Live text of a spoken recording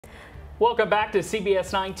Welcome back to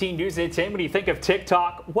CBS 19 News at 10. When you think of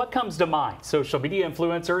TikTok, what comes to mind? Social media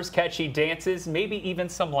influencers, catchy dances, maybe even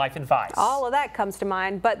some life advice. All of that comes to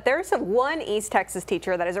mind, but there's one East Texas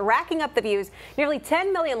teacher that is racking up the views, nearly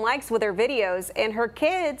 10 million likes with her videos, and her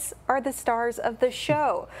kids are the stars of the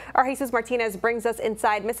show. Our Jesus Martinez brings us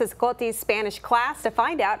inside Mrs. Coti's Spanish class to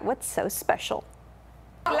find out what's so special.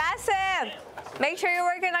 Clase, make sure you're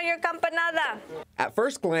working on your campanada. At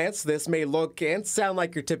first glance, this may look and sound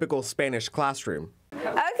like your typical Spanish classroom.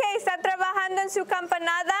 Okay, está trabajando en su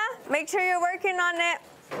campanada. Make sure you're working on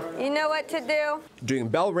it. You know what to do. Doing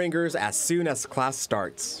bell ringers as soon as class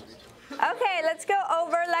starts. Okay, let's go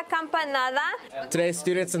over la campanada. Today,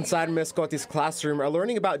 students inside Ms. Coti's classroom are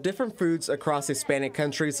learning about different foods across Hispanic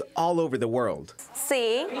countries all over the world.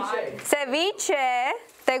 Sí. Ceviche.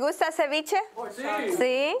 ¿Te gusta ceviche? Sí.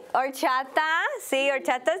 Sí. Horchata. Sí,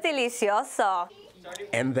 horchata es delicioso.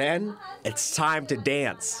 And then it's time to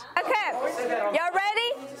dance. Okay, y'all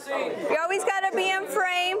ready? You always gotta be in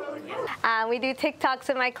frame. We do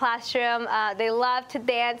TikToks in my classroom. They love to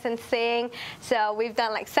dance and sing. So we've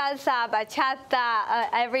done like salsa, bachata,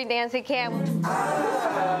 every dance we can.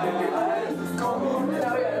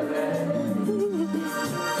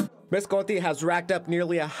 Ms. Coti has racked up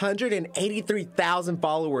nearly 183,000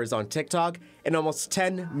 followers on TikTok and almost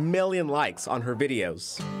 10 million likes on her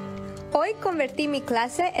videos. Hoy convertí mi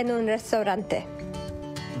clase en un restaurante.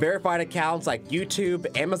 Verified accounts like YouTube,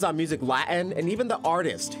 Amazon Music Latin, and even the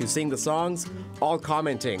artists who sing the songs, all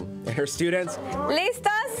commenting. And her students,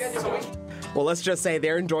 ¿Listos? well, let's just say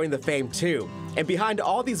they're enjoying the fame too. And behind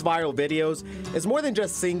all these viral videos is more than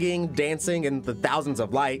just singing, dancing, and the thousands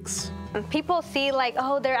of likes. People see like,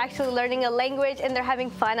 oh, they're actually learning a language and they're having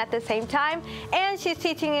fun at the same time. And she's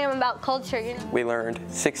teaching them about culture, you know. We learned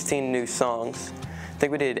 16 new songs. I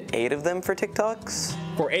think we did 8 of them for TikToks.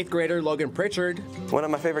 For 8th grader Logan Pritchard, one of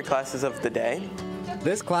my favorite classes of the day.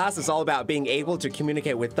 This class is all about being able to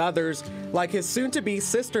communicate with others, like his soon-to-be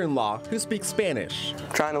sister-in-law who speaks Spanish.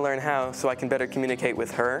 Trying to learn how so I can better communicate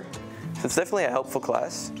with her. So it's definitely a helpful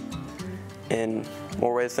class in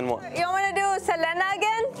more ways than one. You want to do Selena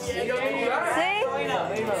again? See?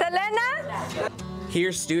 Selena?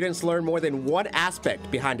 Here, students learn more than one aspect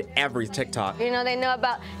behind every TikTok. You know, they know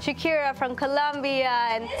about Shakira from Colombia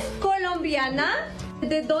and Colombiana.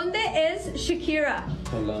 ¿De dónde es Shakira?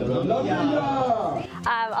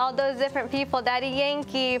 All those different people, Daddy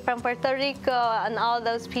Yankee from Puerto Rico and all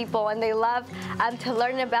those people, and they love to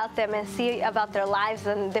learn about them and see about their lives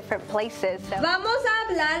in different places. So. Vamos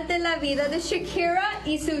a hablar de la vida de Shakira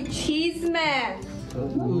y su chisme.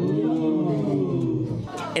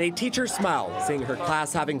 And a teacher's smile, seeing her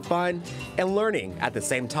class having fun and learning at the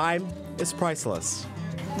same time, is priceless.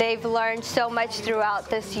 They've learned so much throughout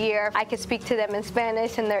this year. I could speak to them in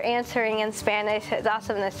Spanish and they're answering in Spanish. It's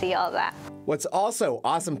awesome to see all that. What's also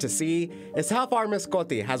awesome to see is how far Ms.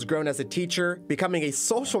 Coti has grown as a teacher, becoming a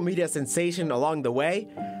social media sensation along the way,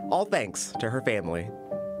 all thanks to her family.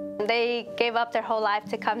 They gave up their whole life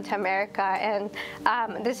to come to America, and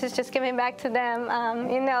this is just giving back to them.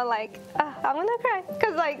 You know, like, I'm gonna cry,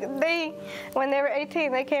 because like when they were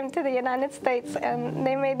 18, they came to the United States and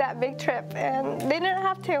they made that big trip, and they didn't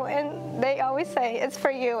have to, and they always say it's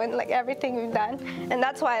for you and like everything you've done. And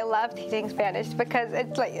that's why I love teaching Spanish, because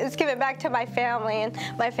it's giving back to my family and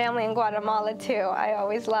my family in Guatemala too. I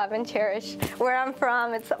always love and cherish where I'm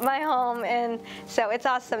from. It's my home, and so it's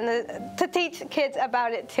awesome to teach kids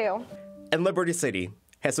about it too. In Liberty City,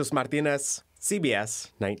 Jesus Martinez,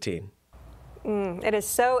 CBS 19. It is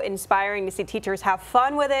so inspiring to see teachers have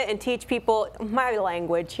fun with it and teach people my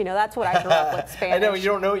language. You know, that's what I grew up with, Spanish. I know, you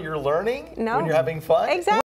don't know what you're learning when you're having fun? Exactly.